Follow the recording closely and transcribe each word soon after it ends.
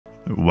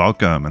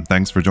Welcome, and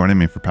thanks for joining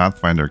me for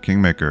Pathfinder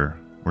Kingmaker.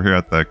 We're here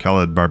at the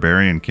Kelid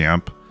Barbarian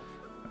Camp.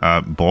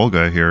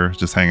 Bolga here,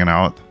 just hanging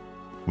out.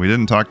 We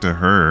didn't talk to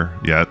her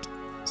yet,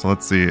 so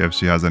let's see if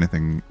she has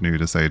anything new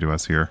to say to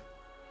us here.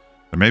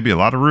 There may be a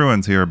lot of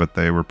ruins here, but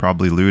they were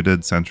probably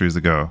looted centuries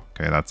ago.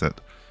 Okay, that's it.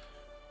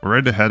 We're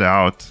ready to head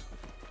out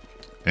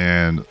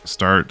and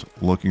start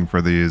looking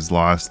for these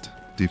lost,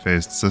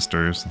 defaced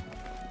sisters.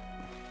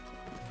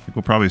 I think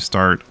we'll probably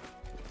start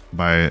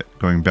by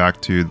going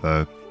back to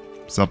the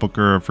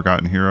Sepulcher of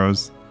Forgotten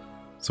Heroes.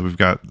 So we've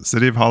got the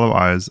City of Hollow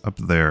Eyes up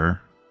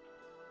there.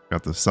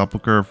 Got the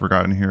Sepulcher of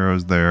Forgotten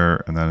Heroes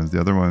there, and then is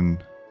the other one,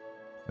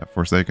 that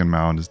Forsaken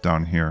Mound is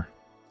down here.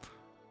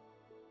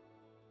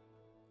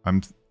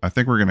 I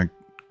think we're gonna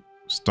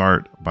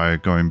start by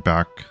going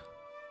back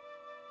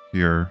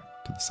here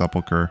to the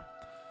Sepulcher.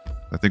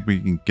 I think we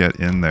can get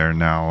in there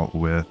now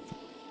with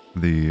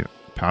the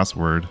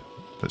password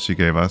that she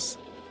gave us.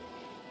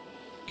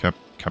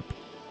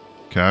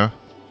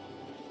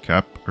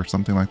 Kep or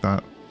something like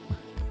that.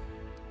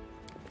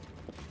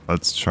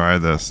 Let's try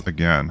this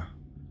again.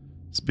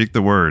 Speak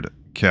the word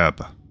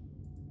Keb.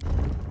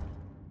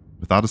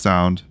 Without a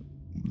sound,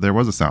 there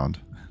was a sound.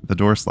 The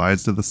door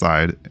slides to the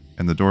side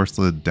and the door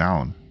slid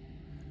down,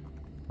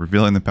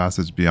 revealing the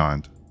passage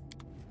beyond.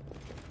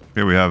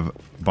 Here we have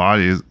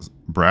bodies.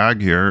 Bragg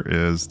here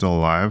is still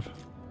alive.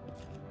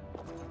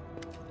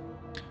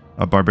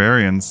 A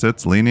barbarian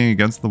sits leaning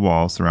against the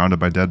wall surrounded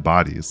by dead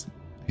bodies.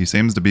 He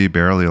seems to be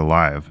barely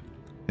alive.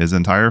 His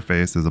entire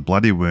face is a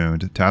bloody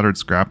wound, tattered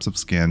scraps of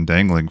skin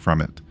dangling from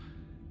it.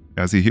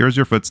 As he hears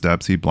your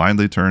footsteps, he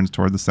blindly turns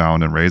toward the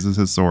sound and raises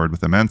his sword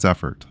with immense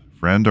effort.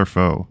 Friend or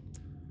foe?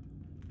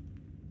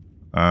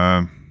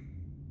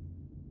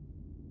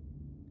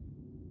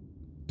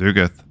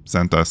 Dugeth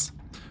sent us.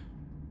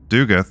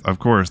 Dugeth, of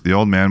course, the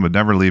old man would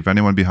never leave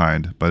anyone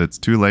behind, but it's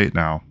too late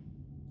now.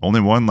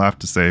 Only one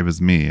left to save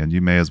is me, and you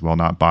may as well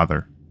not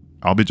bother.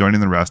 I'll be joining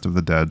the rest of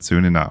the dead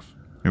soon enough.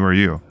 Who are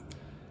you?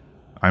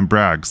 I'm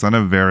Bragg, son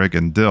of Varric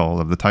and Dill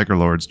of the Tiger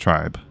Lord's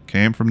tribe.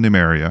 Came from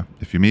Numeria.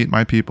 If you meet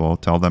my people,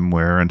 tell them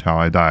where and how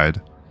I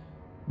died.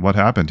 What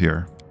happened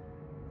here?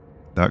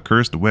 That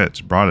cursed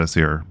witch brought us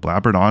here,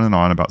 blabbered on and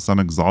on about some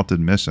exalted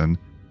mission,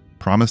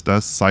 promised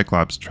us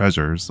Cyclops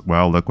treasures.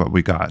 Well, look what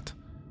we got.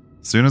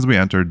 Soon as we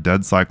entered,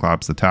 dead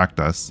Cyclops attacked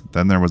us.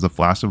 Then there was a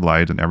flash of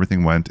light and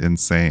everything went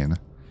insane.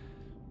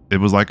 It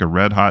was like a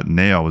red-hot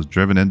nail was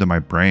driven into my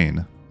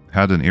brain.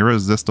 Had an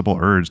irresistible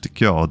urge to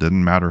kill,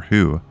 didn't matter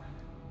who.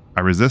 I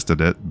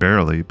resisted it,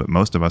 barely, but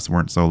most of us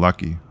weren't so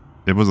lucky.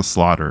 It was a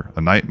slaughter,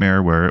 a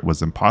nightmare where it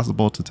was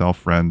impossible to tell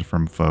friend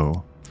from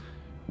foe.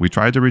 We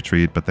tried to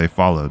retreat, but they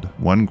followed.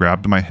 One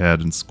grabbed my head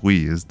and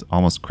squeezed,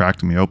 almost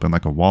cracked me open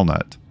like a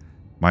walnut.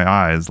 My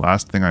eyes,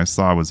 last thing I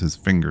saw was his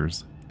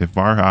fingers. If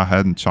Varha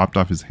hadn't chopped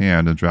off his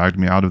hand and dragged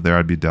me out of there,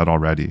 I'd be dead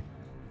already.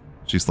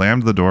 She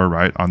slammed the door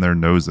right on their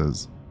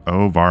noses.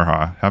 Oh,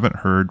 Varha, haven't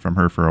heard from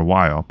her for a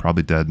while,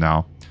 probably dead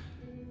now.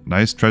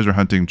 Nice treasure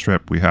hunting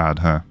trip we had,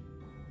 huh?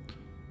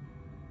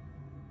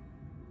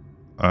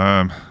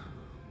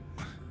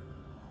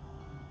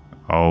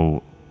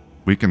 Oh,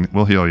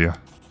 we'll heal you.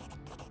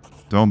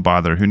 Don't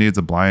bother, who needs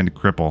a blind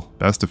cripple?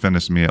 Best to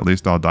finish me, at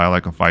least I'll die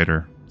like a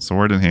fighter.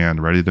 Sword in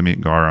hand, ready to meet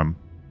Gorham.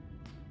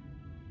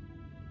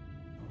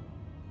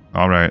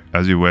 Alright,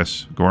 as you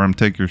wish. Gorham,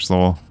 take your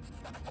soul.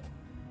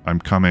 I'm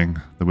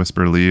coming. The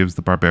whisper leaves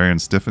the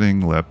barbarian's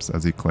stiffening lips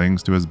as he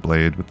clings to his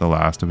blade with the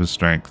last of his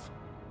strength.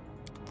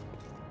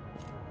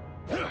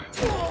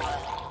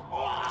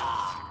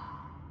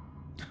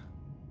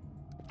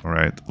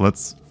 Alright,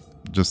 let's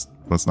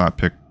not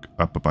pick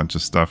up a bunch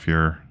of stuff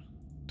here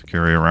to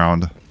carry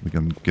around. We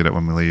can get it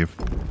when we leave.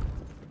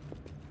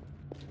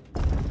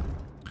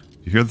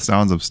 You hear the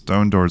sounds of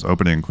stone doors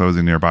opening and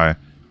closing nearby.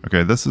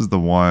 Okay, this is the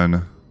one.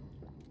 I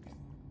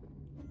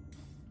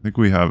think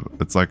we have,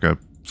 it's like a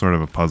sort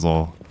of a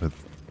puzzle with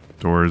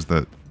doors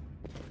that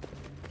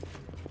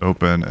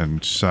open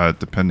and shut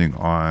depending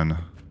on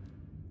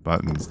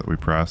buttons that we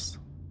press.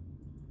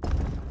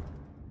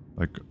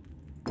 Like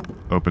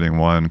opening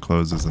one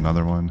closes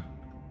another one.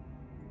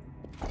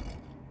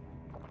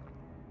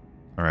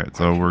 Alright,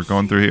 so we're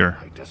going through here.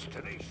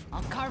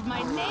 I'll carve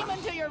my name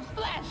into your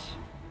flesh.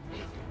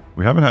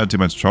 We haven't had too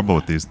much trouble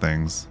with these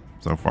things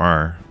so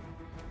far.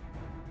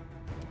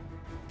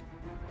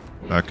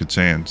 That could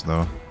change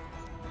though.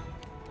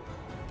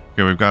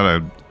 Okay, we've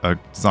got a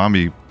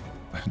zombie,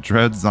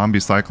 dread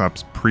zombie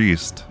Cyclops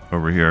priest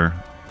over here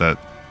that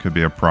could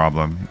be a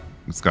problem.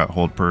 It's got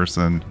hold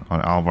person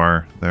on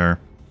Alvar there.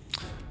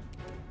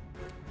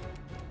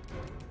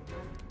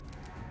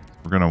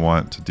 We're gonna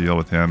want to deal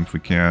with him if we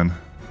can.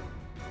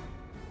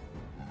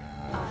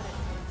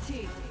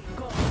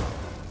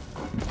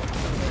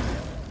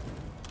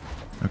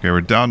 Okay,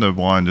 we're down to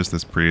one, just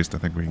this priest. I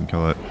think we can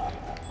kill it.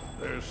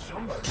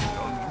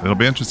 It'll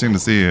be interesting to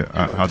see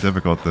how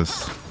difficult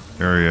this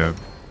area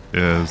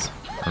is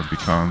or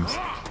becomes.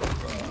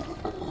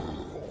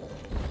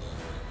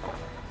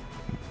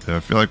 Yeah, I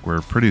feel like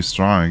we're pretty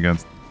strong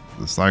against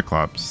the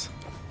Cyclops.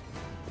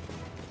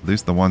 At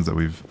least the ones that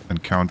we've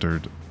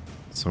encountered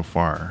so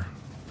far.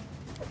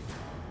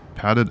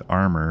 Padded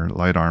armor,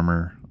 light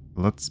armor.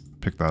 Let's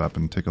pick that up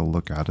and take a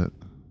look at it.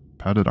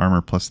 Padded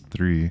armor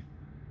 +3.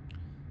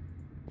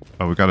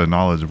 Oh, we got a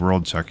knowledge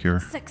world check here.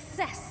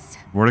 Success.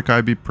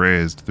 Mordecai be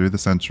praised through the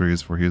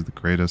centuries, for he is the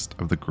greatest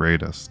of the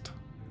greatest.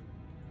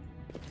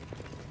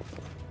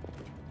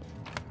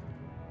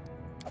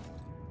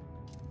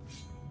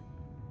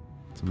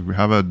 So we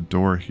have a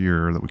door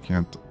here that we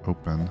can't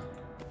open.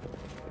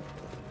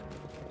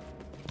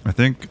 I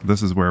think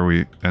this is where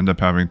we end up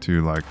having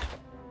to like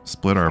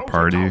split our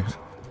party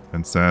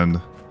and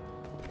send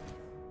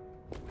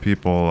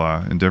people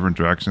in different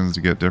directions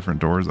to get different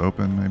doors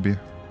open, maybe.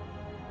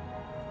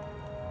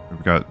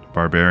 We've got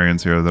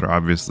barbarians here that are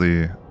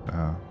obviously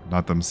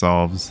not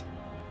themselves.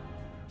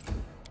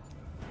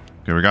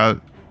 Okay, we got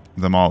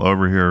them all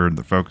over here.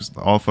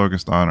 All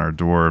focused on our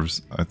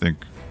dwarves. I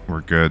think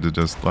we're good to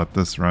just let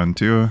this run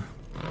too.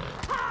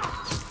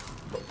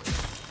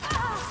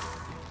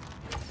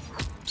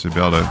 Should be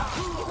able to.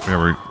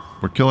 Yeah,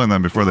 we're killing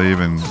them before they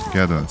even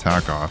get an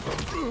attack off.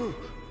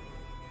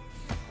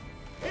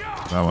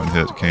 That one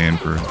hit Kane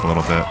for a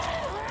little bit.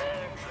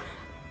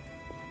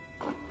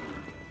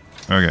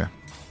 Okay.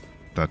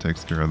 That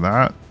takes care of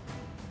that.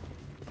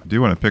 I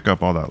do want to pick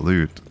up all that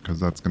loot, because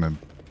that's going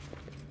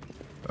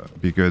to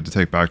be good to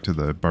take back to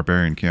the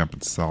barbarian camp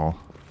and sell.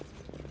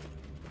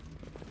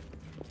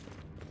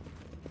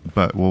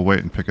 But we'll wait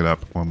and pick it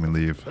up when we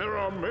leave. There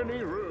are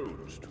many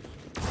roads.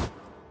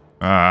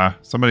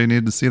 Somebody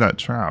needed to see that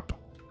trap.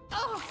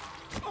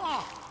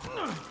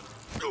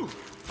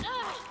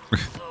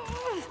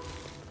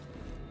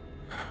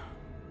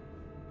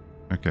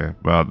 Okay,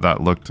 well, that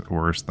looked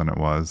worse than it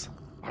was.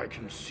 I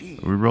can see.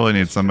 We really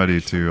need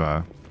somebody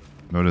to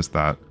notice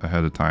that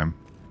ahead of time.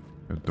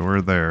 A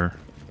door there.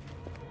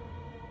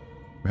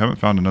 We haven't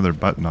found another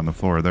button on the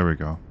floor. There we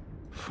go.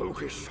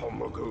 Focus on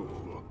the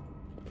goal.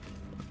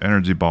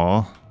 Energy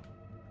ball.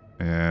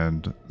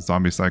 And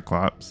zombie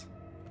cyclops.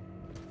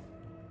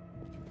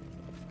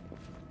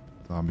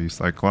 Zombie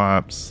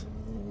cyclops.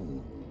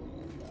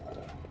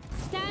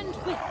 Stand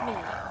with me.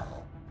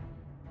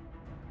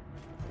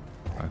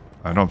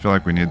 I don't feel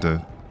like we need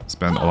to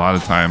spend a lot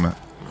of time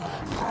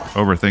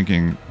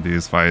overthinking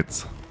these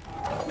fights.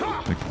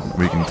 I think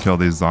we can kill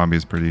these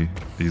zombies pretty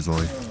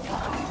easily.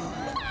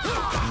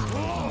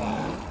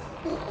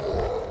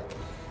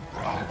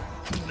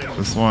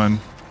 This one,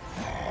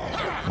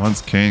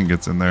 once Kane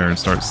gets in there and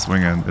starts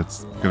swinging,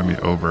 it's gonna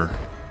be over.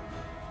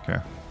 Okay.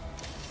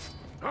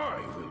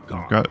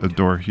 We've got a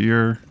door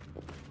here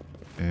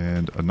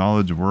and a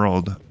knowledge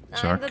world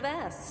check. I'm the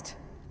best.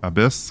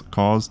 Abyss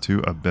calls to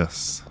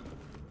abyss.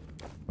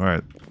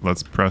 Alright,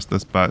 let's press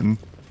this button.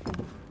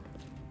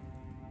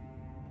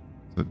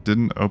 So it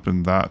didn't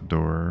open that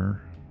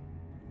door.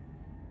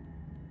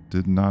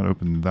 Did not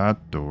open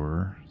that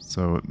door.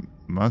 So it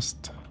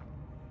must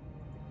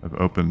have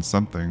opened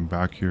something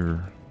back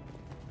here.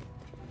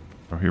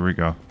 Oh, here we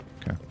go.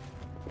 Okay.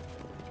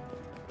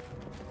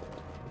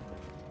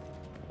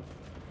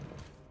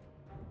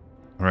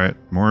 Alright,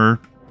 more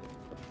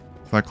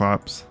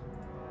Cyclops.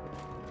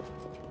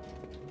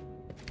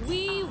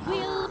 We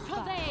will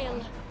prevail.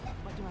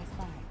 What do I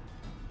spy?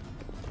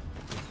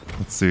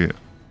 Let's see.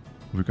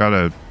 We've got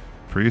a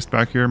priest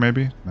back here,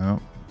 maybe?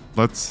 No.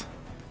 Let's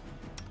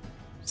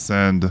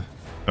send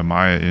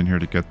Amaya in here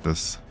to get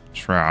this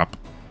trap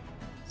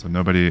so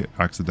nobody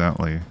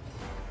accidentally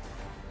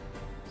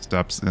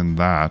steps in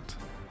that.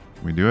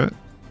 Can we do it?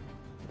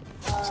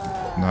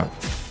 Not.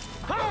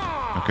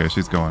 Okay,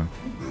 she's going.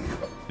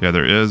 Yeah,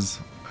 there is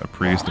a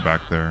priest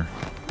back there.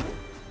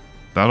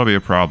 That'll be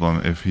a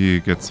problem if he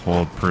gets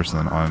hold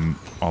person on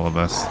all of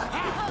us.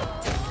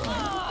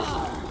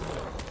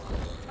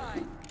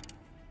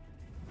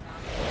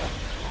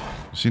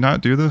 Did she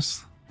not do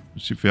this?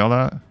 Did she fail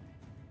that?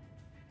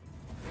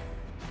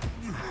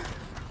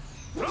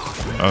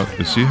 Oh,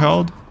 is she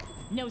held?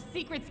 No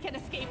secrets can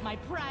escape my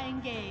prying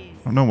gaze.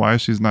 I don't know why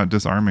she's not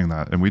disarming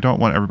that. And we don't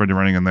want everybody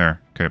running in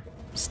there. Okay,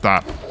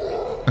 stop.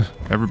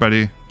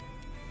 Everybody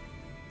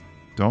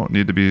don't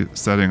need to be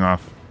setting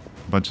off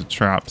a bunch of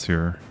traps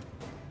here.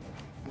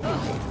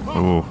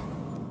 Oh,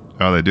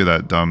 they do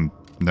that dumb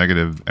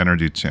negative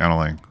energy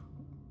channeling.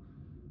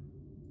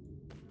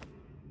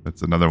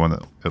 It's another one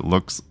that it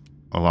looks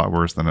a lot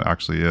worse than it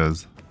actually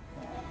is.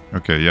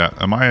 Okay, yeah,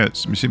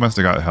 Amaya, she must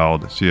have got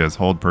held. She is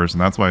hold person.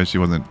 That's why she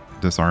wasn't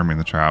disarming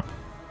the trap.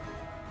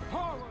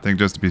 I think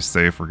just to be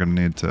safe, we're gonna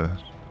need to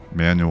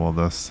manual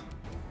this.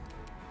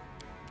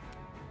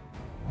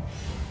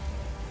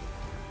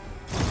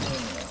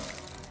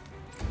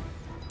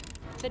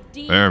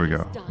 There we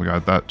go. We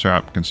got that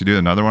trap. Can she do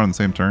another one on the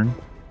same turn?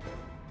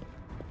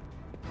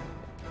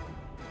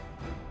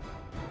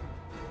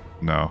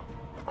 No.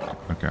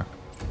 Okay.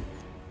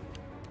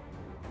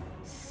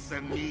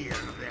 If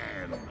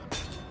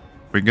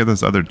we can get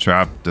this other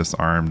trap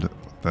disarmed,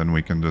 then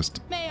we can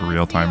just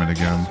real time it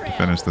again to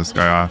finish this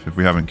guy off if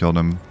we haven't killed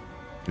him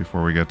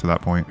before we get to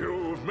that point.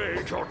 You've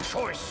made your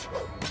choice.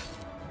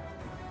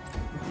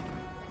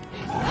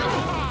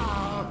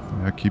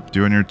 Yeah, keep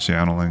doing your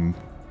channeling.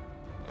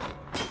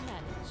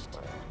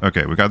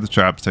 Okay, we got the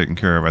traps taken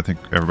care of. I think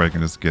everybody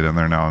can just get in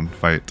there now and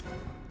fight.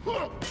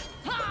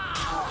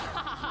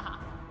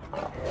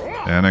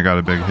 And I got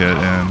a big hit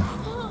in.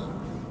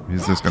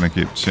 He's just going to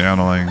keep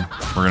channeling.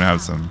 We're going to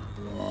have some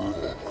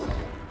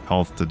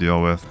health to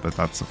deal with, but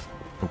that's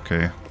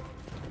okay.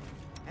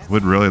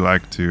 Would really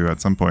like to, at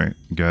some point,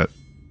 get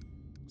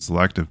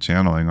selective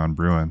channeling on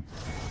Bruin.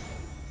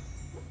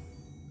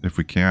 If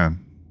we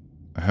can.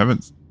 I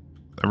haven't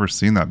ever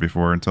seen that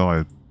before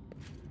until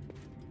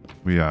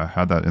we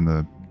had that in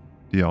the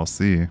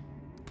DLC.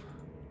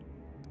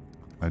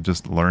 I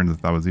just learned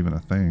that that was even a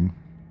thing.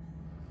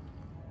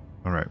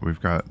 Alright, we've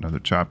got another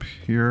chop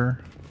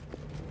here.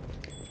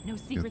 No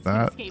secrets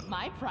can escape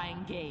my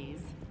prying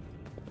gaze.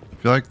 I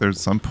feel like there's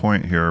some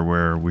point here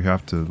where we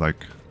have to,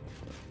 like...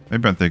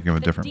 Maybe I'm thinking of a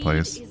different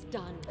place. We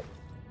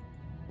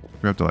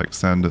have to, like,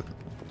 send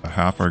a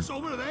half our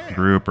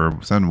group or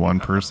send one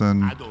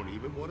person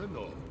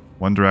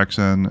one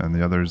direction and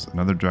the others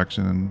another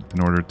direction in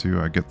order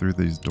to get through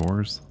these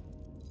doors.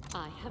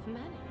 I have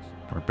managed.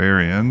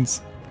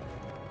 Barbarians.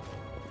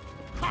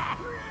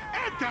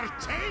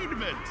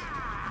 Entertainment!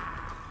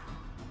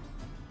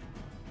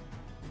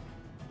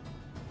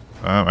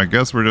 I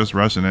guess we're just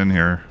rushing in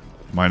here.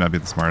 Might not be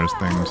the smartest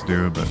thing to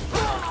do, but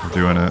we're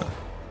doing it.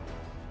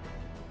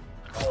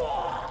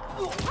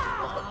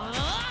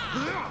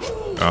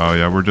 Oh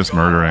yeah, we're just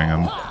murdering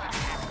him.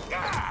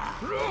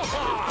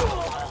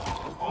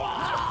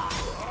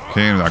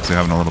 Kane's actually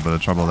having a little bit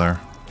of trouble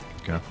there.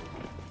 Okay.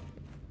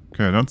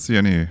 Okay, I don't see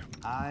any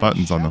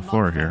buttons on the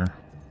floor here.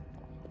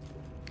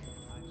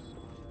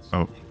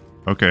 Oh,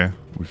 okay.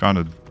 We found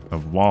a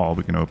wall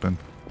we can open.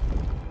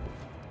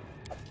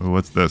 Ooh,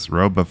 what's this?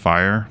 Robe of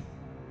Fire?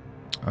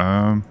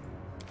 I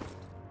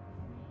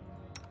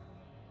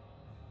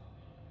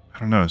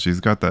don't know. She's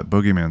got that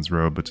boogeyman's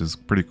robe, which is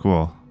pretty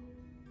cool.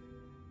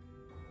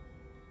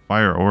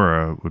 Fire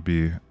aura would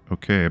be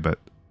okay, but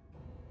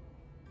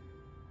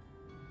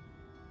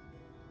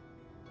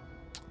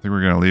I think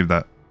we're going to leave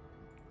that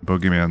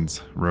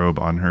boogeyman's robe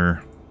on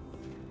her.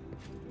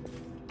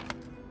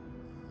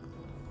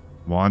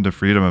 Wand of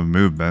Freedom of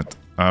Movement.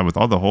 With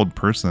all the hold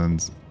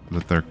persons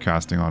that they're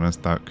casting on us,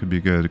 that could be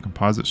good.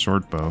 Composite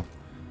short bow.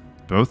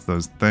 Both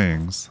those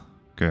things.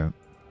 Okay.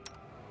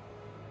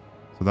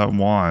 So that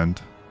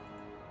wand.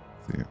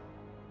 Let's see.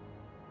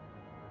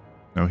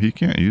 No, he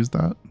can't use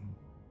that.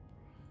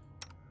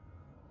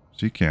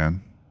 She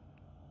can.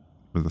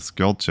 With a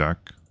skill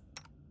check.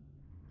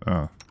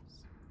 Oh.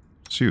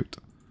 Shoot.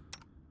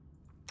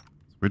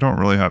 We don't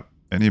really have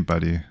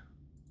anybody.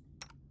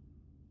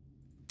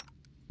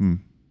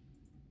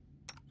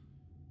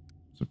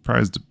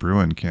 Surprised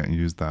Bruin can't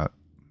use that.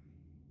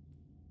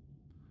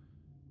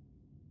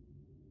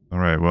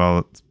 Alright, well,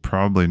 it's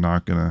probably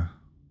not gonna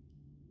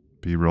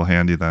be real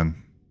handy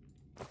then.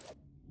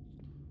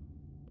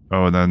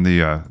 Oh, and then the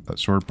that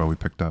short bow we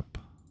picked up.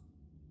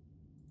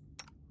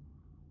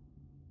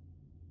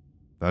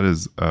 That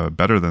is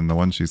better than the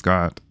one she's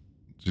got.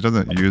 She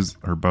doesn't use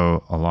her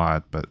bow a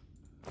lot, but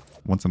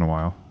once in a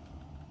while.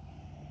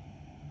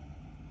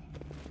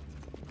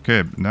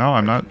 Okay, now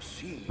I'm not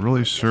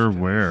really sure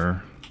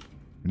where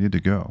we need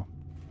to go.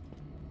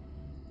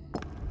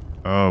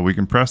 Oh, we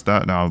can press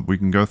that now. We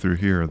can go through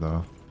here,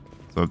 though.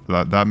 So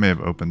that may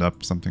have opened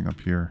up something up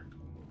here.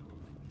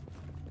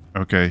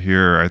 Okay,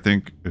 here, I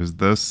think, is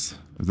this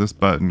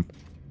button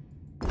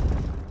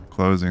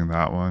closing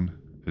that one?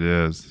 It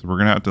is. So we're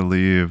going to have to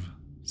leave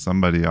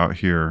somebody out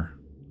here.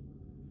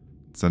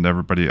 Send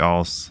everybody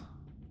else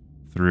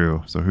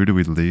through. So who do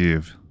we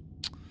leave?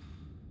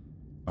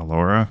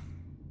 Alora?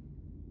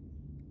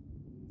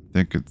 I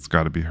think it's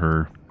got to be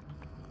her.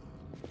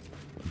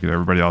 Get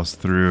everybody else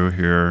through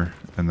here,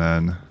 and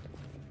then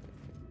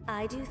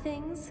I do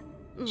things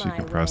she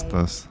can press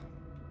this.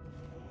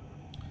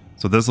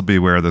 So this will be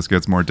where this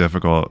gets more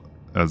difficult,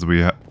 as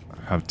we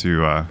have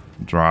to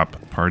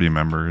drop party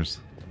members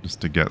just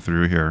to get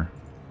through here.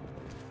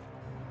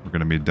 We're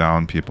going to be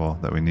down people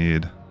that we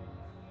need.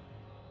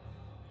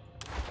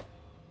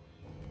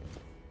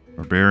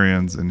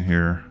 Barbarians in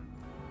here.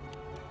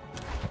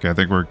 Okay, I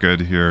think we're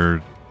good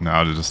here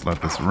now to just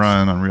let this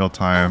run on real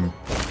time.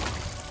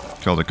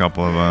 Killed a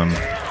couple of them.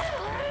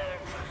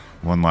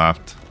 One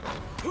left.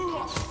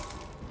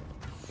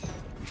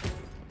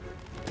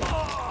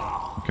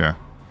 Okay.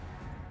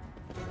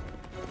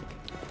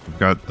 We've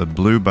got the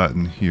blue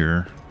button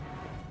here.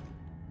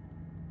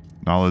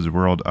 Knowledge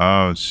world.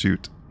 Oh,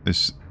 shoot. I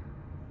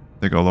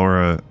think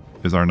Alora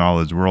is our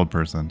knowledge world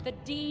person. The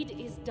deed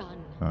is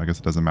done. Oh, I guess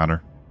it doesn't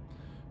matter.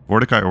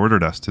 Vorticai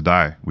ordered us to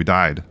die. We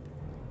died.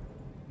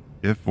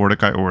 If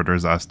Vorticai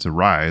orders us to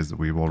rise,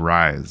 we will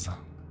rise.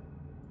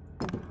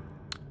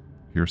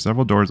 Here are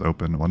several doors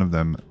open, one of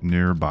them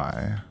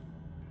nearby.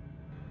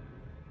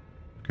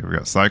 Okay, we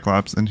got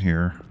Cyclops in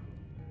here.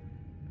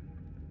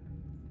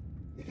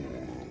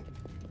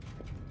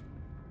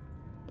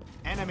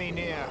 Enemy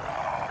near.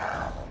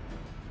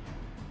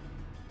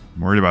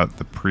 I'm worried about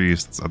the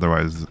priests,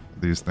 otherwise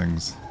these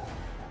things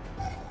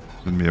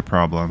shouldn't be a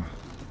problem.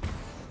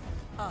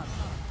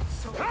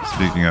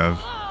 Speaking of,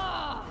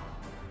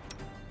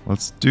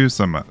 Let's do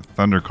some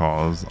thunder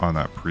calls on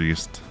that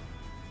priest.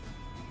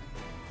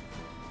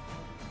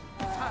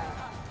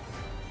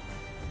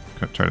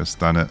 Try to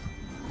stun it.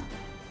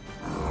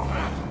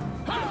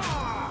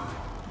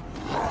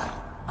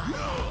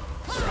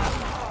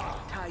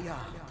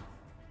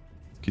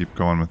 Keep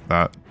going with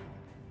that.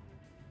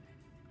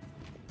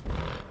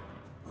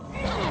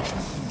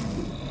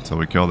 Until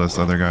we kill this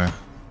other guy.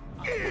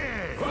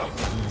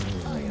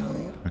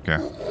 Okay.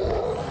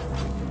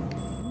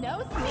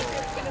 No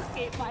secrets can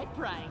escape my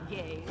prying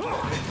gaze.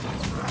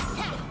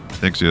 I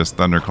think she just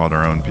thunder called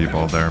our own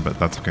people there, but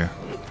that's okay.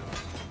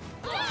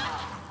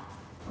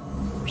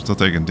 We're still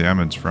taking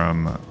damage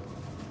from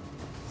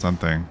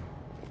something.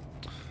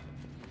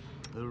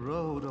 The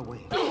road away.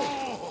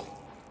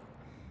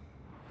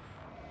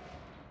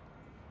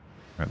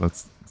 Alright,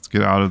 let's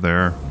get out of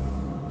there.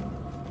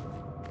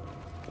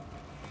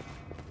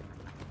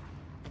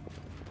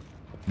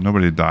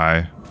 Nobody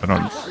die. I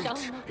don't.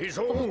 Retreat is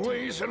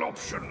always an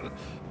option.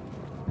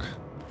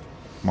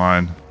 Come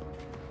on,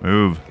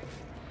 move.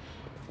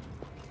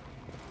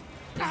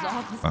 Is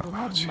all this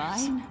blood jeez.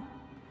 mine?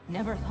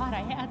 Never thought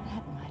I had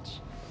that much.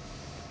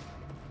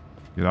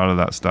 Get out of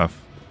that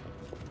stuff.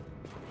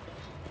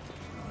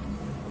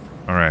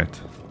 All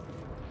right.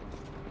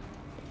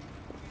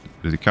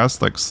 Did he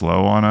cast like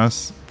slow on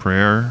us?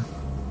 Prayer?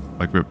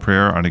 Like with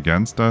prayer on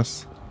against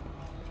us?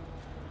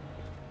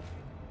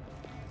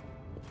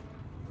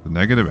 The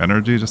negative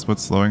energy just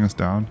what's slowing us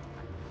down?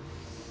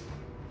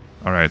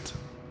 Alright.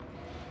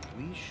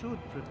 We should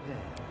prepare.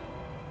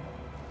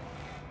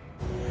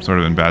 I'm sort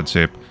of in bad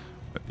shape.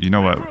 You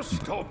know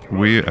what?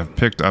 We have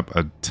picked up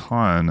a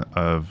ton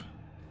of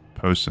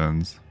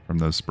potions from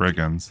those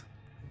Spriggans.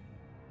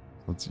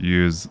 Let's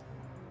use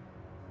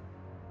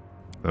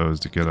those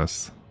to get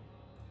us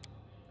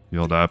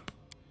healed up.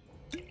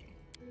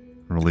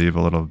 Relieve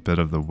a little bit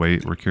of the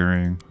weight we're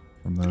carrying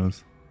from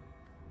those.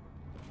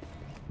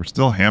 We're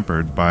still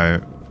hampered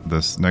by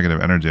this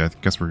negative energy. I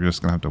guess we're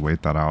just gonna have to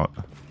wait that out.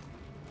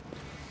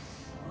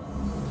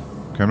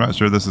 Okay, I'm not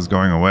sure this is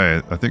going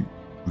away. I think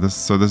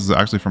this is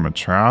actually from a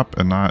trap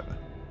and not...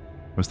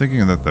 I was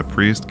thinking that the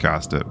priest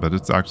cast it, but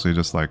it's actually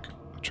just like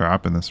a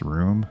trap in this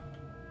room.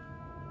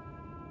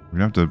 We're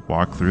gonna have to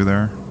walk through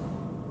there.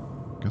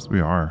 I guess we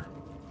are.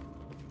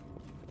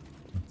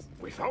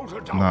 Without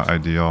a doubt. Not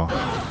ideal.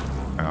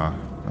 Yeah,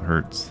 that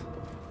hurts.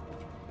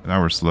 And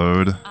now we're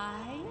slowed.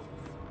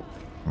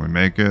 Can we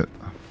make it?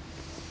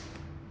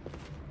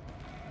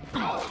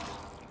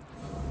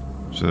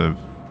 Should have...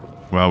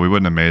 Well, we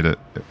wouldn't have made it.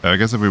 I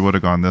guess if we would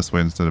have gone this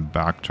way instead of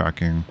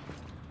backtracking,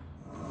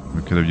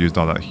 we could have used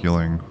all that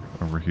healing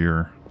over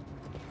here.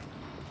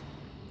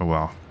 Oh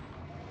well.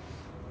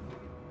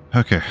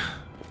 Okay.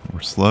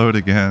 We're slowed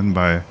again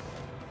by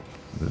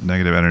the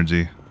negative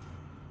energy.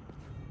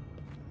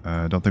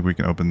 I don't think we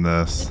can open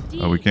this.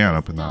 Oh, we can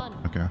open that.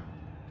 Okay.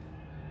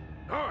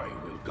 I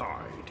will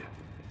guide.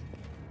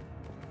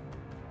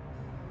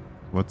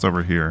 What's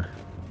over here?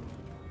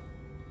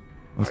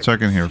 Let's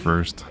check in here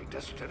first. My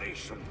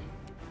destination.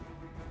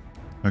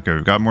 Okay,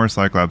 we've got more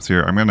Cyclops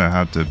here. I'm gonna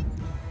have to,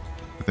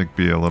 I think,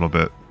 be a little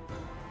bit...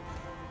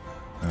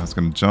 I was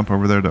gonna jump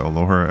over there to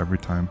Aloha every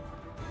time.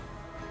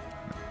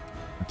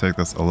 I take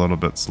this a little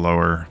bit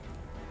slower.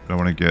 I don't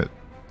want to get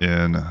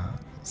in the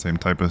same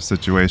type of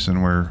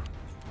situation where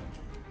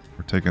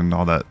we're taking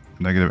all that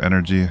negative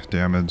energy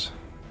damage.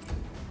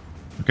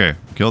 Okay,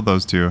 killed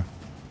those two.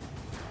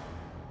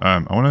 I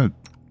want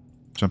to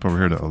jump over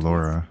here to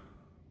Alora.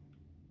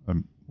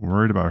 I'm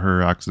worried about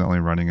her accidentally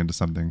running into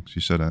something she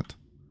shouldn't.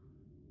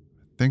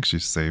 I think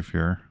she's safe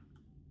here.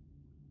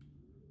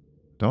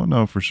 Don't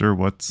know for sure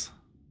what's...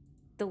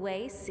 The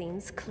way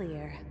seems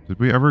clear. Did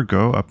we ever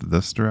go up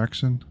this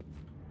direction?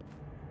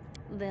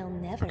 They'll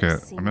never Okay,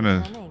 see I'm me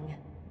gonna coming.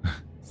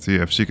 see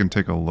if she can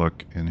take a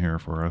look in here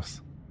for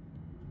us.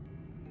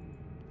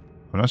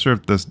 I'm not sure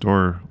if this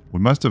door... We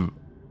must have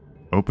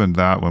opened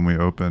that when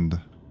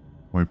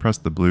we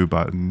pressed the blue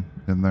button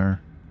in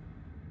there.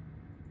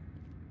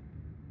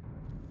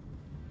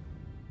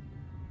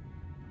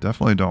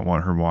 Definitely don't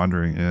want her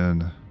wandering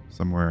in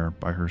somewhere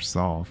by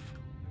herself.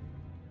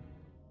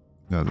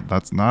 Yeah,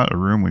 that's not a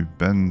room we've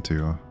been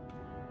to.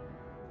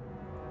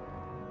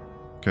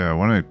 Okay, I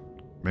want to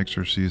make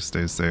sure she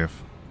stays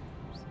safe.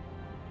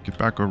 Get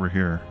back over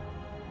here.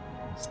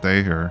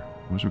 Stay here.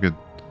 I wish we could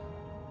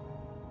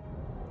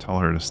tell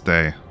her to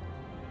stay.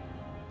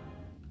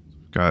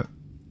 We've got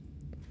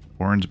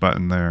orange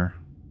button there.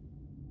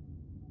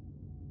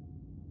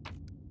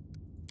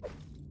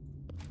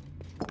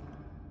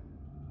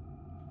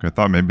 Okay, I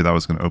thought maybe that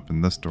was going to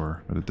open this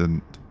door, but it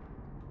didn't.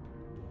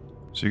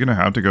 Is she going to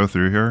have to go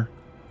through here?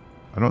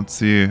 I don't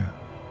see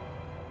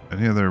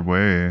any other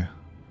way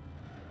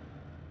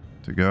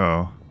to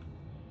go.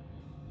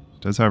 She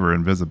does have her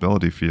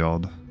invisibility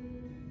field.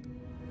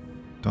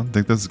 Don't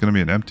think this is going to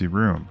be an empty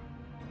room.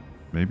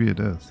 Maybe it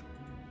is.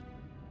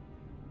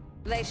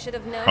 They should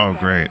have known. Oh,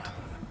 better.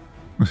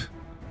 great.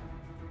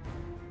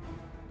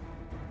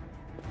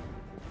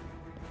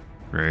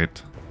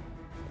 Great.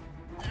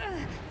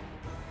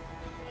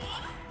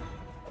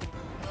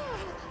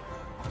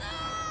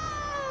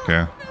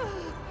 Okay.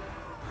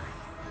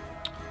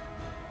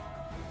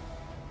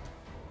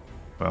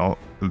 Well,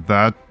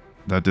 that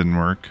didn't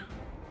work.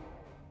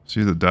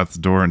 She's at death's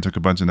door and took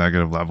a bunch of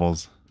negative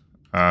levels.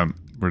 I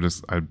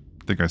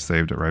think I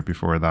saved it right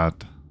before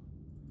that.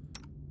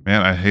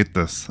 Man, I hate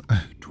this.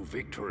 To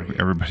victory.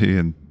 Everybody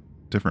in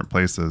different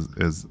places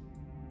is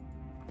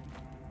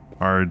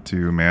hard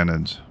to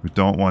manage. We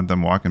don't want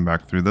them walking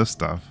back through this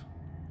stuff.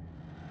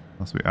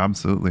 Unless we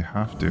absolutely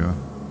have to.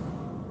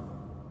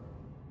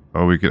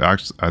 Oh, we could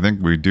actually... I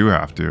think we do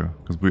have to.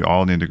 Because we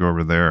all need to go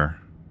over there.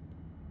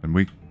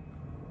 And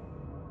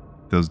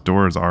those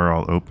doors are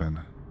all open.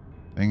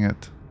 Dang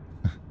it.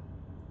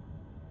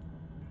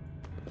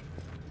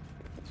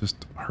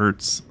 Just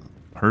hurts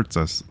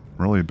us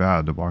really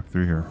bad to walk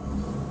through here.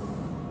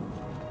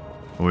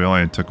 Well, we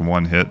only took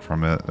one hit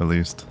from it, at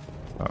least.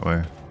 That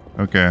way.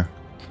 Okay.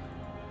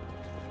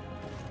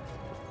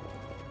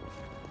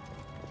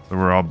 So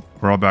we're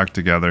all back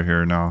together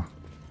here now.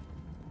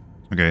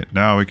 Okay,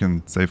 now we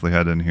can safely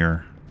head in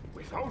here.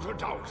 Without a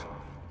doubt.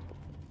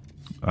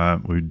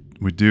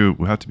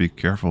 We have to be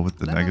careful with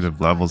the negative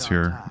levels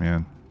here,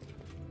 man.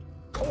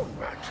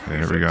 Okay,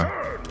 here we go.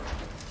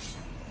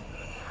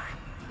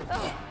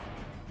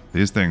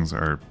 These things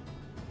are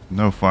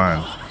no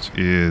fun.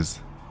 Jeez.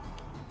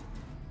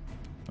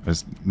 I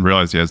just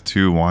realized he has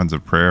 2 wands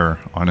of prayer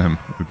on him.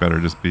 We better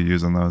just be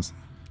using those.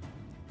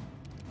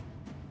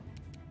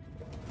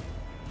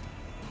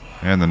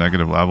 And the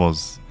negative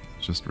levels,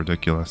 just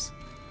ridiculous.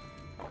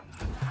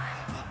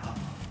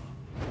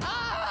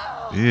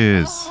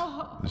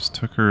 Jeez. Just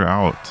took her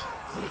out.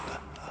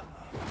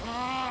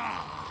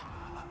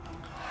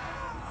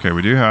 Okay,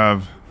 we do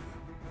have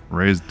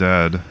Raised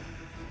Dead.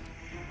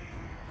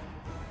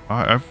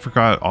 I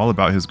forgot all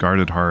about his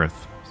Guarded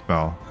Hearth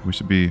spell. We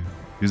should be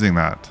using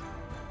that.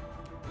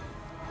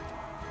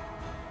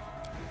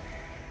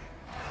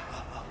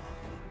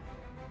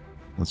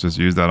 Let's just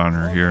use that on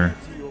her here.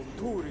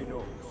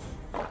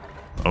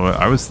 Oh,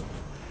 I was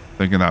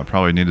thinking that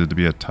probably needed to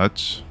be a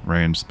touch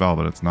range spell,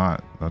 but it's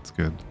not. That's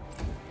good.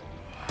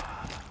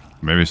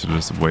 Maybe I should have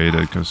just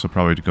waited because she'll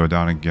probably go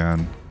down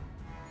again.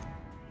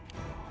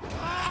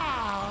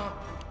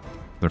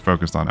 They're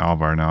focused on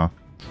Alvar now.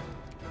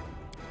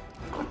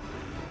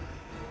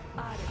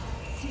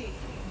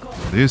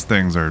 These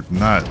things are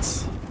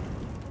nuts.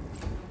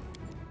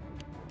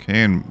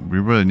 Kane, we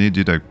really need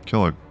you to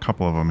kill a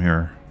couple of them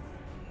here.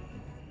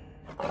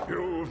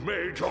 You've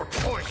made your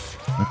choice.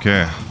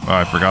 Okay. Oh,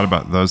 I forgot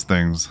about those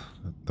things.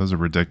 Those are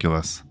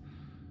ridiculous.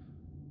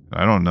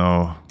 I don't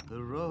know.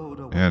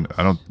 And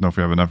I don't know if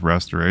we have enough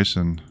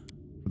restoration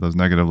for those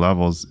negative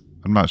levels.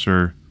 I'm not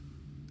sure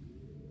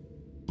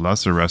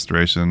lesser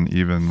restoration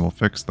even will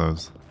fix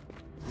those.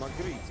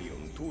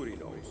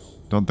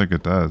 Don't think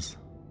it does.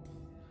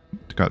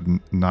 It's got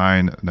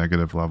 9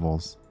 negative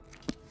levels.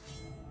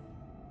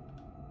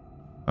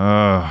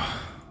 Wow.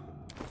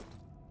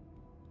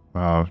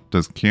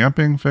 Does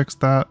camping fix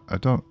that? I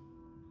don't...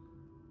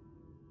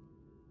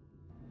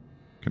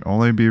 Can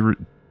only be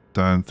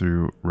done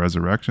through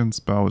resurrection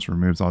spell, which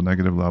removes all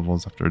negative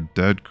levels after a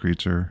dead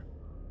creature.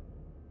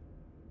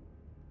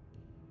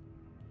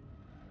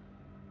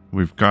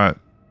 We've got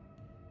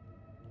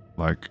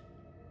like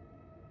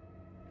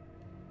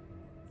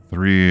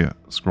 3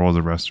 scrolls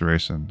of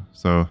restoration.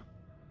 So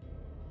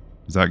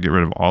does that get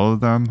rid of all of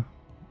them?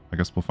 I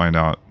guess we'll find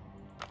out.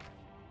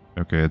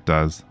 Okay, it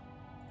does.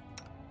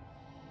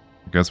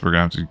 I guess we're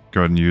gonna have to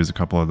go ahead and use a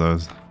couple of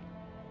those.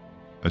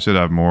 I should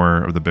have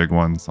more of the big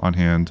ones on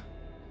hand.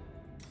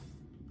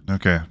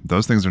 Okay,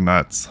 those things are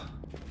nuts.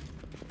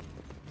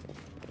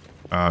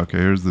 Okay,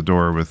 here's the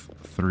door with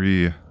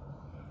 3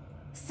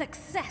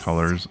 Success.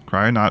 colors.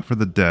 Cry not for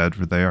the dead,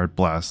 for they are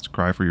blessed.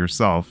 Cry for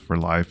yourself, for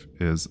life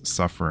is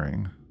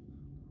suffering.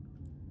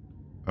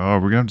 Oh,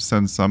 we're gonna have to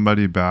send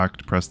somebody back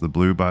to press the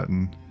blue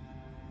button.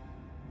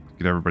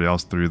 Get everybody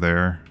else through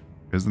there.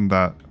 Isn't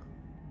that...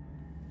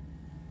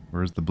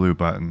 Where's the blue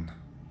button?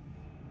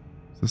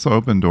 Is this an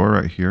open door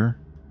right here?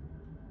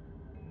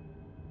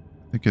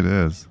 I think it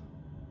is.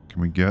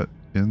 Can we get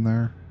in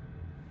there?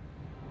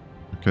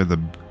 Okay, the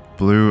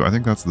blue... I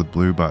think that's the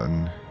blue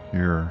button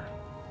here.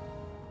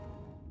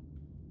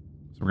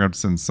 So we're gonna have to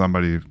send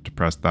somebody to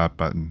press that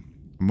button.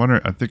 I'm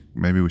wondering... I think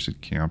maybe we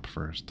should camp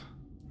first.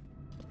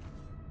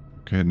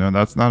 Okay, no,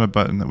 that's not a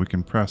button that we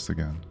can press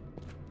again.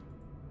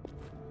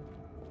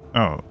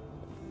 Oh.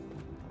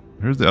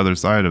 Here's the other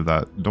side of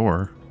that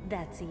door.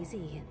 That's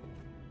easy.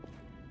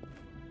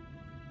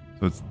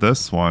 So it's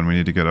this one we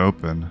need to get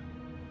open.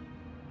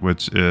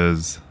 Which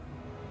is...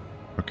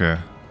 Okay.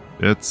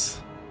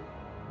 It's...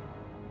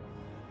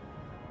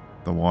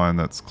 the one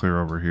that's clear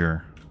over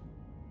here.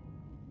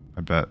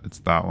 I bet it's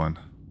that one.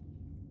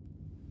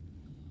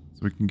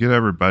 So we can get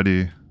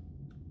everybody...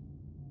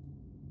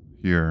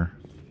 here.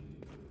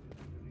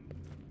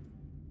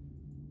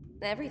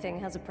 Everything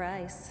has a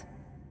price.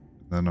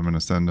 Then I'm going to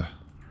send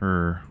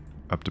her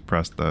up to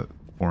press the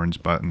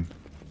orange button.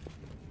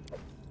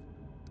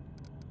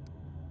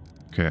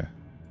 Okay.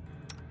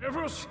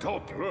 Never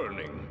stop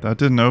learning. That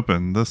didn't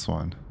open this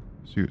one.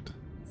 Shoot.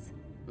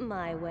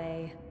 my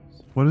way.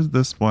 What is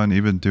this one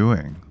even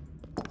doing?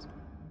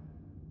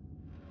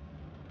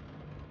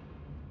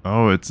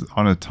 Oh, it's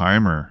on a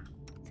timer.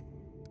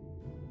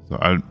 So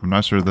I'm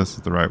not sure this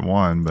is the right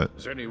one, but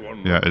Does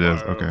anyone yeah, it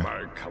is. require Okay.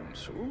 my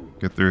counsel?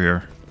 Get through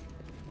here.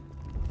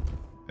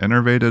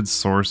 Enervated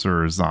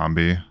sorcerer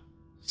zombie,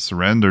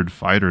 surrendered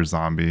fighter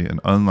zombie, and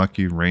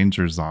unlucky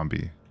ranger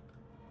zombie.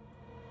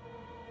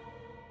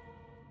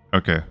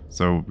 Okay,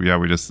 so yeah,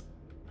 we just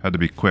had to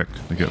be quick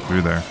to get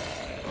through there.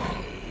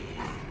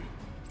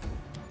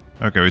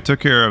 Okay, we took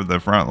care of the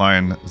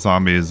frontline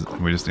zombies.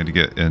 We just need to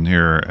get in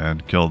here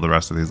and kill the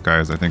rest of these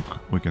guys. I think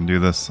we can do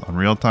this on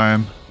real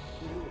time.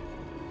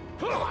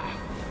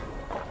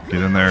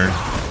 Get in there,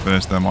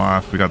 finish them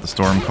off. We got the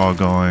storm call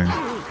going.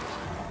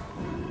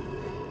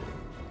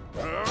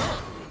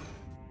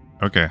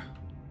 Okay.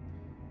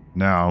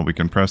 Now we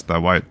can press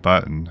that white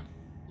button.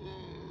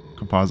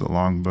 Composite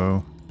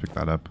longbow. Pick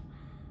that up.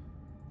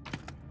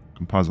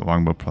 Composite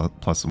longbow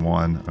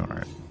 +1.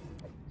 Alright.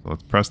 So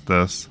let's press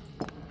this.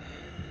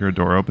 Hear a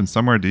door open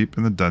somewhere deep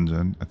in the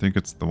dungeon. I think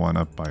it's the one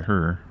up by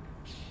her.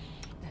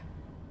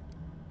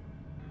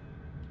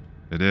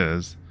 It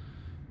is.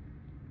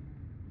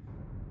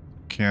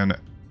 Can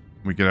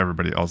we get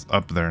everybody else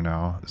up there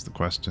now is the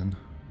question.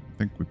 I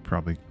think we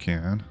probably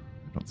can.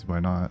 I don't see why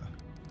not.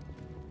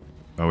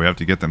 Oh, we have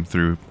to get them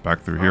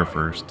back through here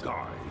first.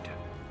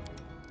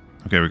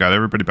 Okay, we got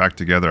everybody back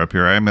together up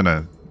here. I am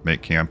gonna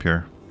make camp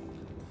here.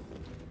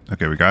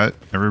 Okay, we got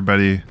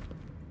everybody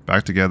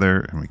back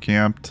together and we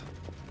camped.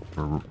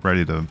 We're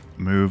ready to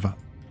move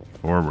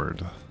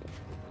forward.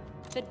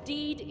 The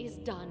deed is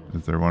done.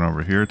 Is there one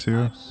over here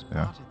too?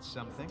 Yeah.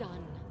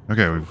 Done.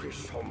 Okay,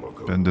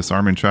 we've been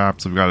disarming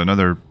traps. We've got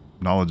another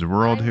knowledge of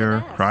world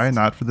here. Cry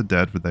not for the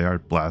dead, for they are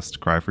blessed.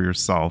 Cry for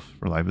yourself,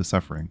 for life is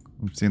suffering.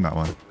 We've seen that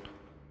one.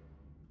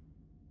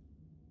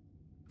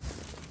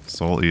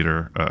 Soul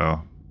Eater.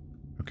 Uh-oh.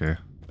 Okay.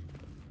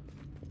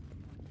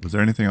 Was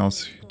there anything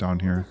else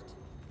down here?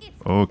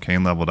 Oh,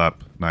 Cain leveled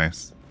up.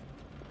 Nice.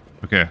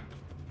 Okay.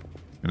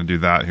 Gonna do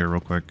that here real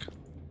quick.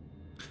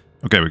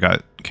 Okay, we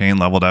got Cain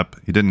leveled up.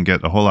 He didn't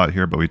get a whole lot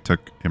here, but we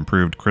took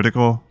improved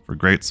critical for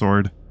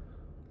greatsword.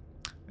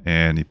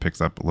 And he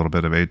picks up a little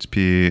bit of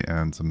HP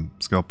and some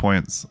skill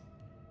points.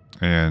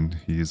 And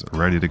he's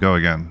ready to go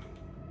again.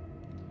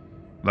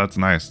 That's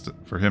nice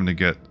for him to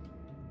get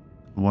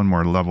one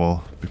more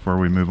level before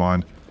we move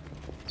on.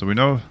 So we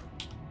know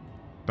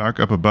back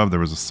up above there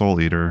was a Soul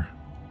Eater.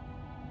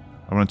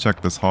 I want to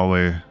check this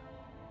hallway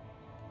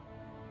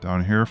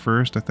down here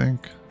first, I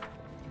think.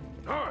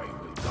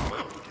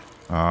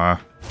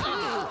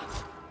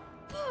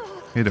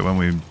 Hate it when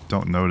we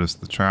don't notice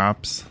the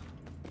traps.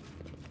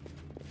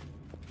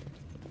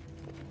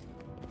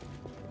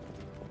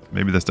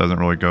 Maybe this doesn't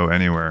really go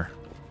anywhere.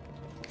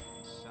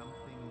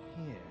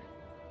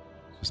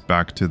 Just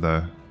back to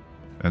the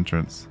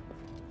entrance.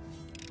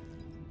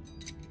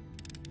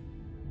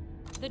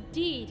 The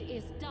deed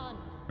is done.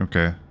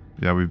 Okay.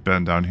 Yeah, we've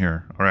been down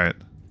here. Alright.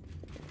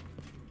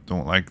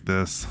 Don't like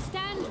this.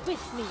 Stand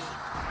with me.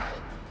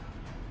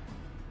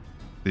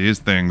 These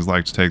things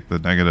like to take the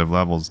negative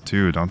levels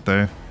too, don't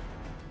they?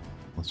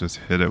 Let's just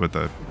hit it with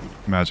a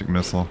magic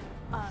missile.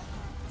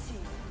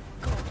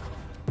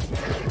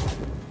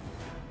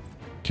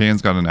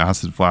 Kane's got an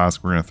acid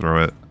flask. We're gonna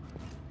throw it.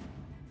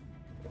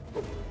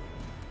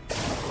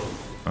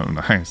 Oh,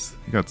 nice.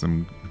 You got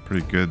some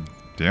pretty good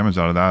damage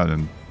out of that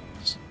and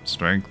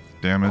strength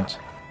damage.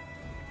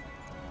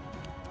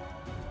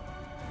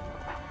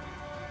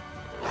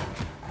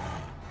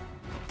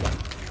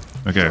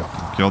 Okay,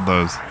 killed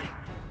those.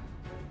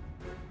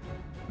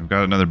 We've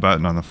got another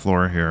button on the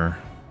floor here.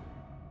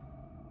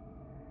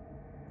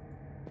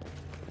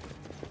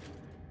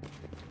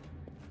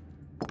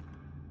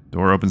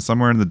 Door opens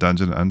somewhere in the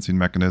dungeon. An unseen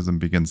mechanism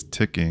begins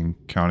ticking,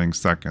 counting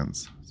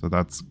seconds. So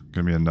that's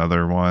going to be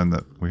another one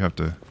that we have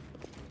to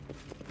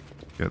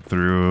get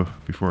through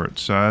before it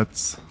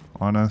shuts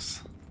on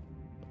us.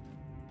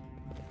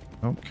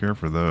 Don't care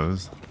for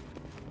those.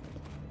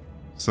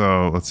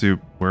 So let's see,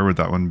 where would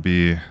that one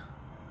be?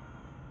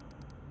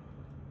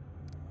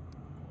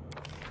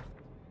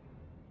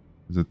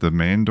 Is it the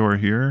main door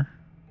here?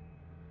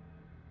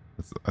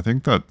 I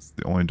think that's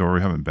the only door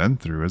we haven't been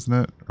through, isn't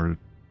it? Or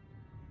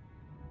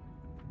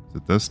is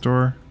it this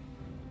door?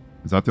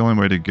 Is that the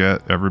only way to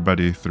get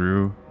everybody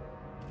through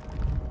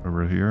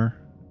over here?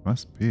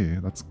 Must be.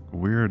 That's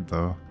weird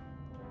though.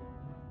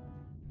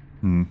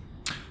 Do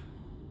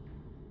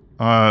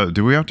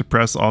we have to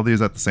press all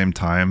these at the same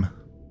time?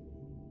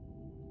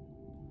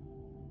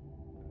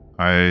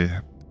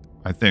 I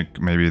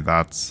think maybe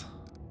that's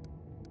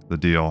the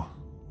deal.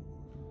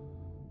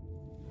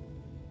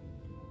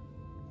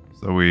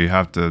 So we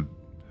have to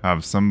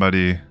have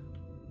somebody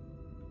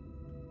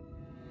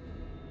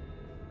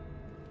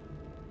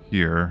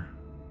here.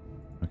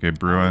 Okay,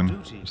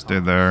 Bruin, stay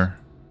there.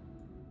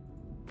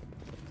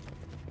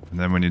 And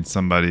then we need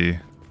somebody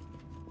at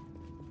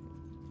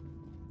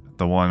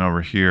the one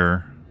over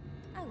here.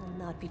 I will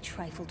not be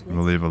trifled with.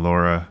 We'll leave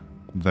Alora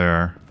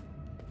there.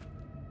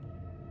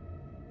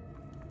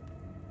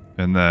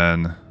 And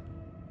then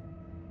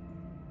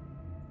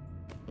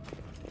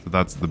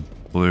that's the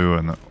blue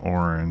and the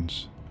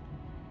orange.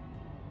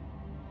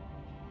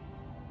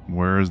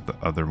 Where's the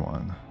other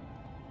one?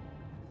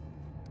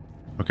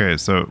 Okay,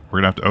 so we're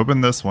gonna have to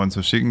open this one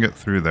so she can get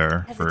through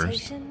there first.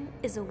 Hesitation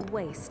is a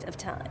waste of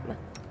time.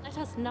 Let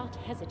us not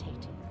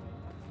hesitate.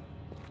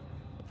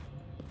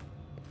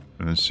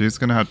 And then she's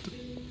gonna have to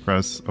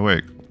press... Oh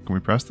wait, can we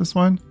press this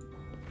one?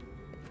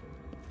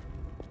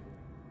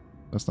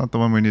 That's not the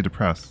one we need to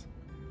press.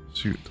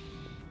 Shoot.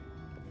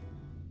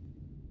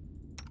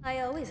 I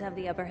always have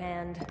the upper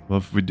hand. Well,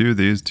 if we do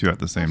these two at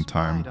the same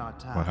time,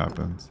 what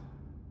happens?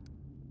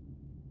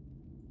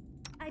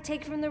 I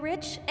take from the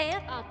rich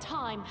and... Our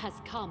time has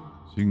come.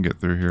 She can get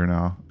through here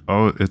now.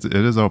 Oh, it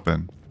is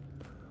open.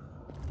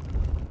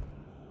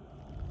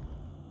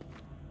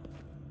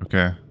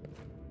 Okay.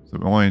 So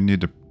we only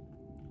need to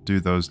do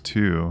those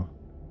two.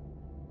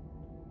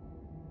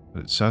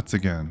 But it shuts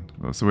again.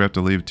 So we have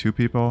to leave two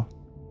people?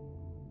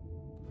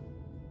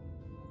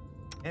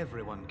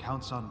 Everyone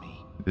counts on me.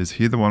 Is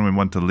he the one we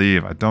want to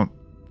leave? I don't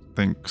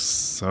think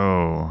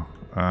so.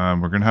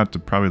 We're gonna have to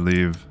probably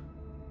leave.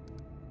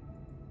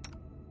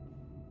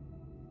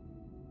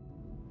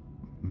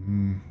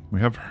 We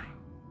have...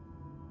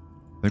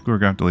 I think we're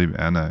gonna have to leave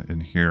Anna in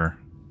here.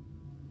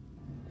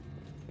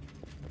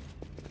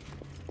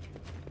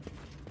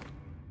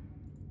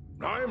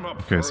 I'm up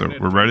Okay, for so an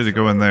we're ready to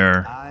go in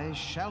there I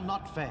shall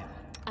not fail.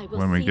 I will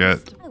when we see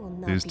get this- I will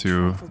not these be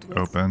two trifled with.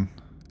 open.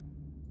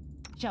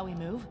 Shall we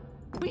move?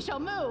 We shall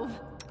move.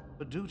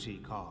 The duty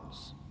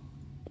calls.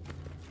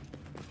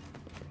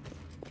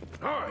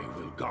 I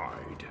will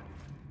guide.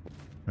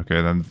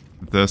 Okay, then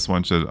this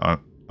one should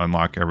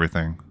unlock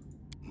everything.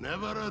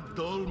 Never a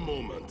dull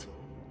moment.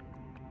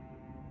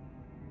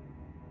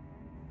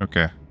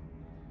 Okay.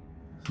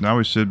 So now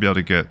we should be able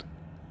to get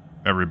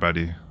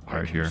everybody I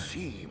right can here.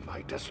 see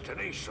my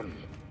destination.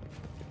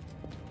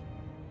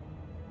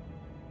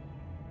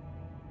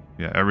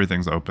 Yeah,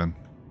 everything's open.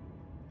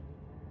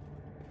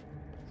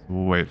 So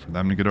we'll wait for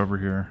them to get over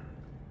here.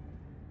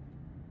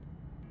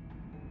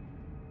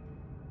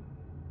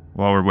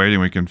 While we're waiting,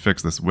 we can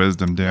fix this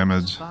wisdom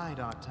damage. Bide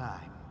our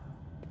time.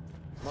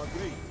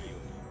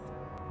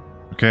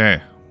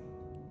 Okay.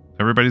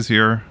 Everybody's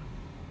here.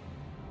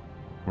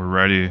 We're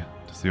ready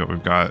to see what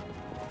we've got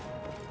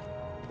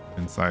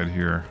inside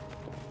here.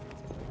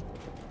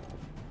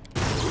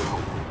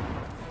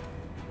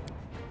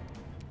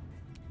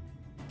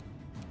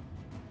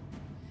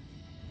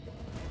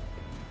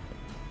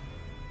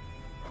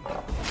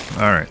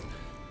 Alright.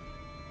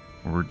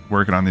 We're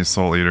working on these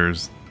soul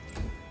eaters.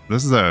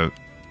 This is a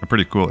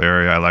pretty cool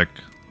area. I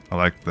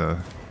like the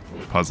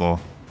puzzle.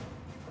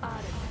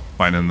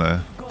 Finding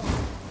the...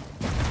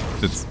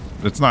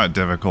 It's not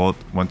difficult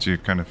once you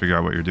kind of figure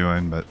out what you're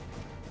doing, but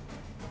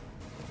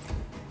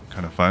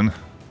kind of fun.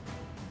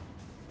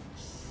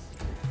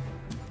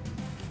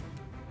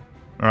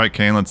 Alright,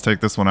 Kane, let's take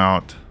this one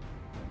out.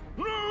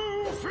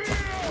 No fear!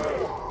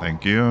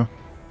 Thank you.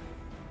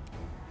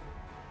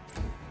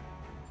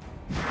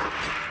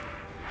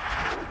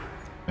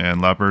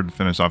 And Leopard,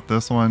 finish off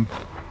this one.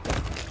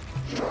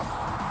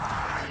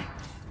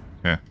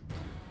 Okay.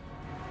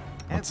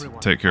 Let's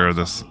Everyone take care of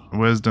counts this on me.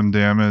 wisdom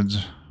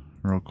damage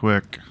real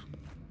quick.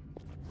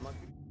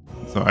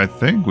 So I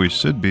think we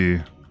should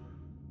be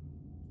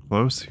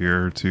close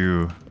here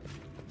to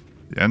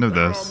the end of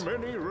this. There are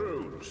many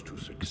roads to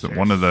success. Is it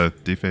one of the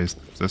defaced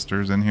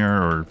sisters in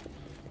here,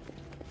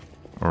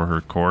 or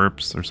her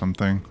corpse or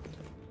something?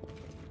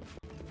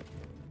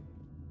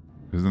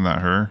 Isn't that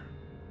her?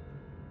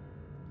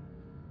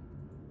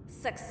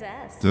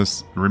 Success.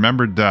 Just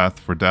remember death,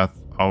 for death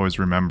always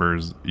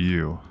remembers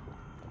you.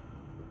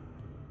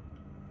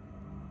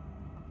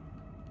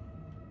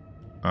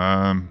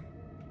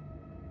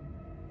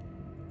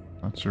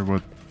 Not sure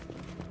what...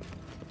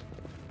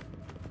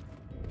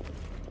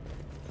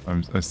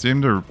 I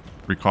seem to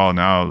recall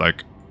now,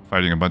 like,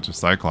 fighting a bunch of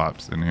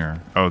Cyclops in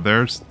here. Oh,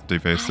 there's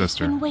Defaced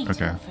Sister. I've been waiting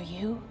Okay. for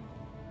you.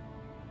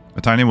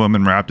 A tiny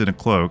woman wrapped in a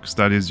cloak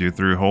studies you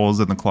through holes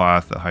in the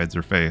cloth that hides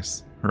her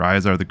face. Her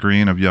eyes are the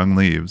green of young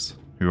leaves.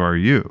 Who are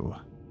you?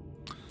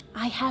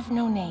 I have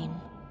no name.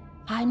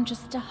 I'm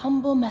just a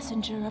humble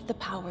messenger of the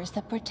powers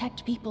that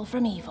protect people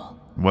from evil.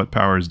 What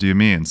powers do you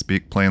mean?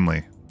 Speak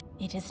plainly.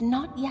 It is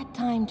not yet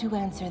time to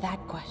answer that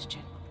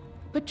question.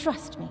 But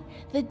trust me,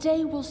 the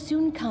day will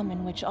soon come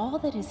in which all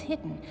that is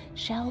hidden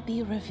shall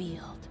be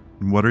revealed.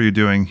 What are you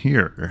doing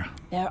here?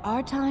 There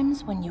are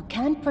times when you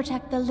can't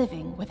protect the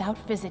living without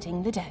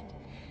visiting the dead.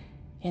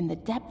 In the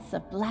depths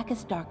of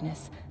blackest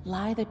darkness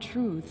lie the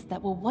truths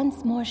that will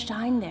once more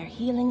shine their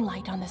healing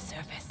light on the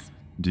surface.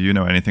 Do you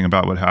know anything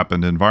about what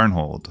happened in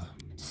Varnhold?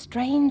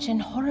 Strange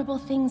and horrible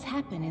things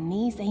happen in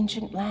these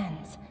ancient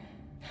lands.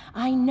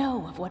 I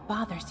know of what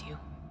bothers you.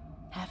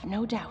 Have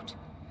no doubt,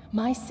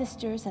 my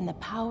sisters and the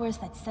powers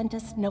that sent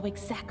us know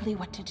exactly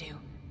what to do.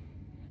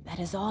 That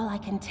is all I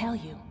can tell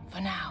you for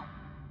now.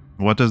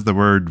 What does the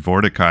word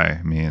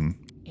Vortikai mean?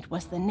 It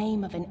was the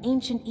name of an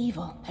ancient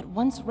evil that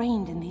once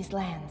reigned in these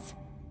lands.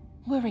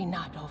 Worry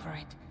not over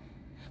it.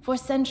 For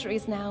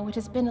centuries now, it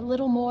has been a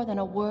little more than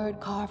a word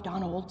carved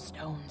on old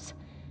stones.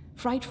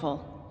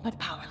 Frightful, but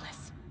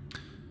powerless.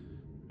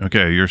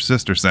 Okay, your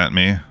sister sent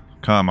me.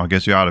 Come, I'll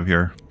get you out of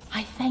here.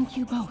 I thank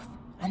you both,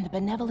 and the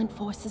benevolent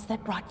forces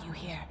that brought you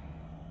here.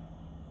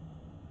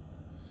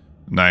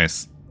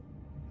 Nice.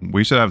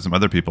 We should have some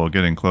other people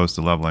getting close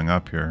to leveling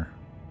up here.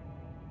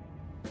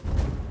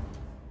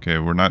 Okay,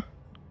 we're not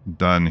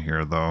done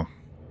here, though.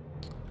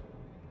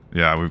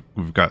 Yeah,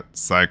 we've got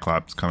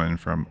Cyclops coming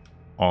from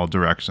all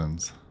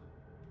directions.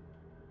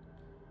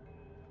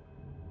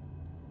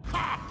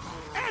 Ha!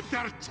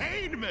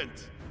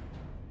 Entertainment!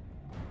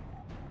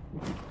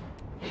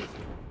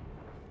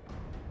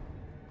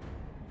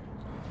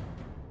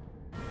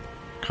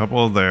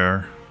 Couple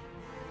there.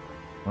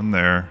 One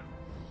there.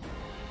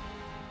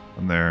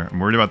 One there.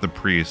 I'm worried about the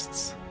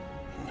priests.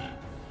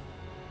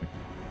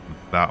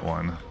 That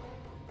one.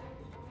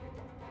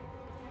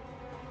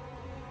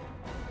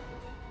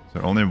 Is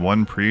there only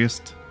one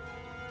priest?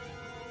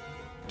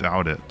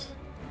 Doubt it.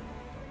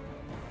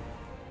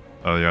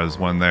 Oh yeah, there's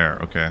one there.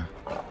 Okay.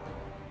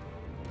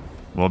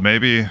 Well,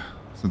 maybe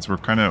since we're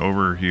kind of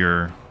over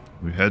here,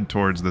 we head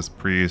towards this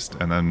priest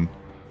and then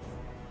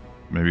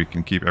maybe we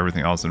can keep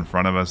everything else in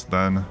front of us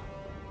then.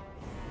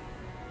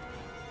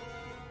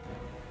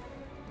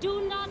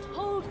 Do not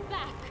hold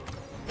back.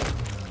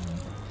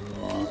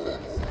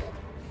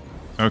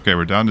 Okay,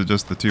 we're down to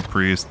just the two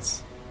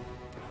priests.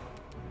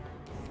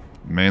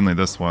 Mainly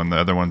this one. The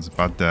other one's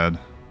about dead.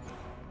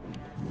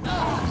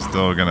 He's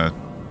still gonna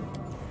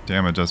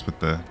damage us with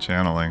the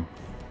channeling.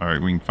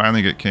 Alright, we can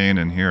finally get Kane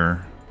in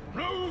here.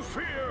 No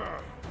fear!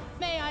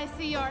 May I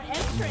see your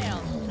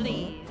entrails,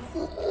 please?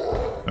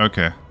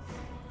 Okay.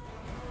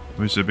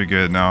 We should be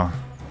good now.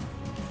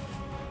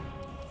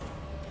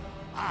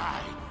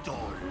 I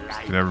don't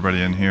like Get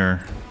everybody in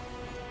here.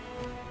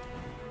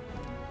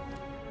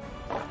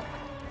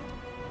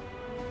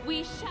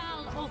 We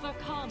shall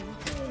overcome.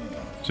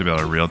 Should be able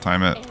to real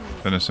time it.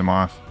 Finish him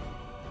off.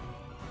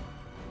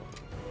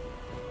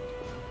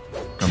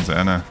 Comes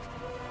Anna.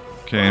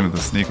 Kane with the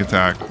sneak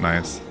attack.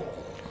 Nice.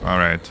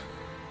 Alright.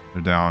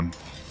 They're down.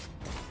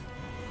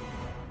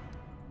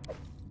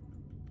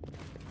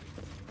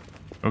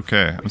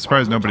 Okay. I'm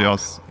surprised nobody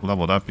else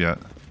leveled up yet.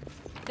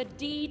 The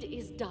deed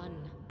is done.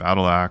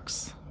 Battle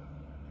axe.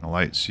 A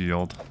light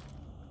shield.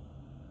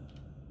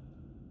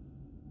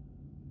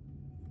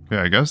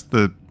 Okay, I guess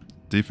the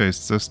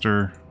defaced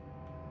sister,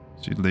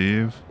 she'd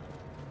leave.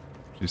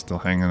 She's still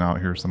hanging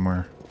out here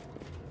somewhere.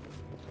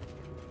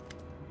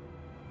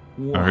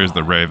 Oh, here's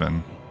the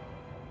raven.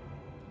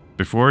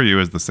 Before you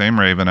is the same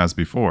raven as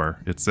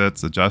before. It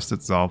sits, adjusts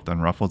itself,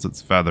 then ruffles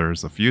its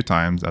feathers a few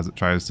times as it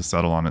tries to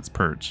settle on its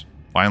perch.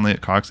 Finally,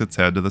 it cocks its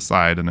head to the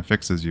side and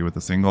affixes you with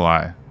a single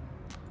eye.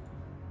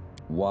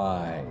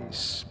 Why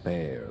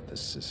spare the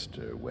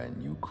sister when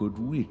you could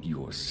rid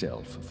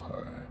yourself of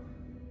her?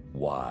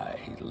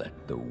 Why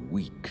let the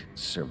weak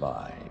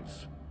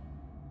survive?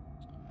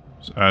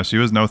 She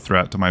was no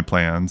threat to my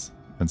plans,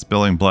 and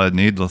spilling blood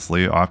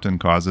needlessly often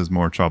causes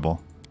more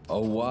trouble. A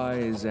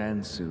wise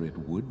answer it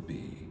would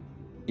be,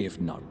 if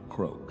not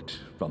croaked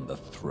from the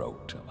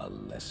throat of a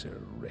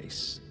lesser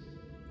race.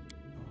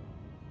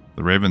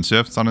 The raven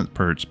shifts on its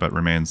perch but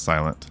remains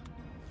silent.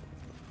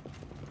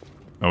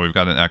 Oh, we've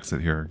got an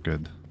exit here.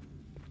 Good.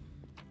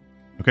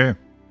 Okay.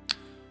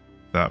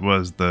 That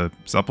was the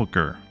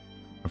Sepulcher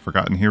of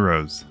Forgotten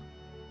Heroes.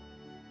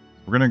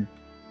 We're gonna...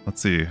 Let's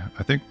see.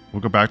 I think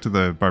we'll go back to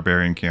the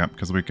barbarian camp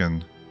because we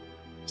can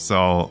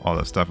sell all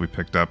that stuff we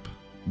picked up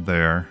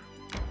there.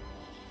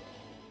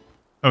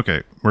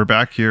 Okay, we're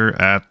back here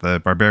at the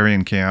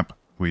barbarian camp.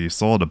 We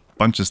sold a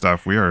bunch of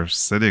stuff. We are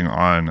sitting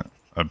on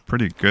a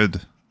pretty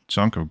good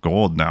chunk of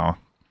gold now.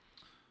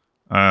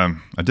 I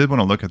did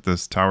want to look at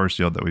this tower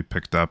shield that we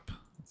picked up,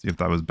 see if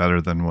that was better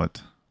than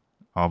what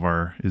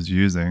Alvar is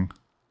using.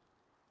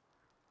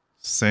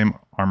 Same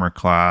armor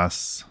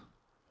class,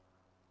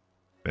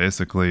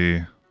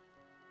 basically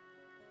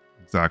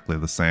exactly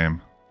the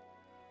same.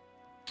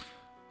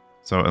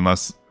 So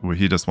unless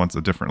he just wants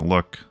a different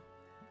look,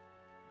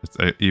 it's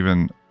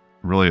even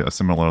really a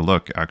similar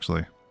look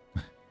actually.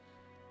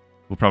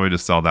 We'll probably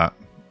just sell that.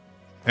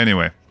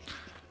 Anyway,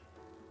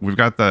 we've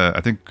got the,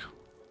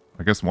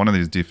 I guess one of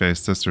these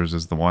defaced sisters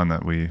is the one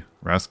that we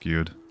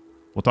rescued.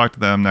 We'll talk to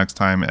them next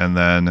time and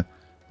then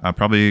I'll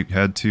probably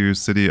head to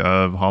City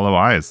of Hollow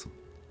Eyes.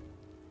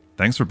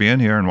 Thanks for being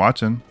here and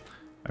watching.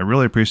 I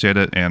really appreciate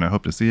it and I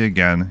hope to see you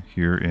again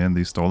here in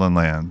the Stolen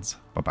Lands.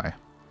 Bye-bye.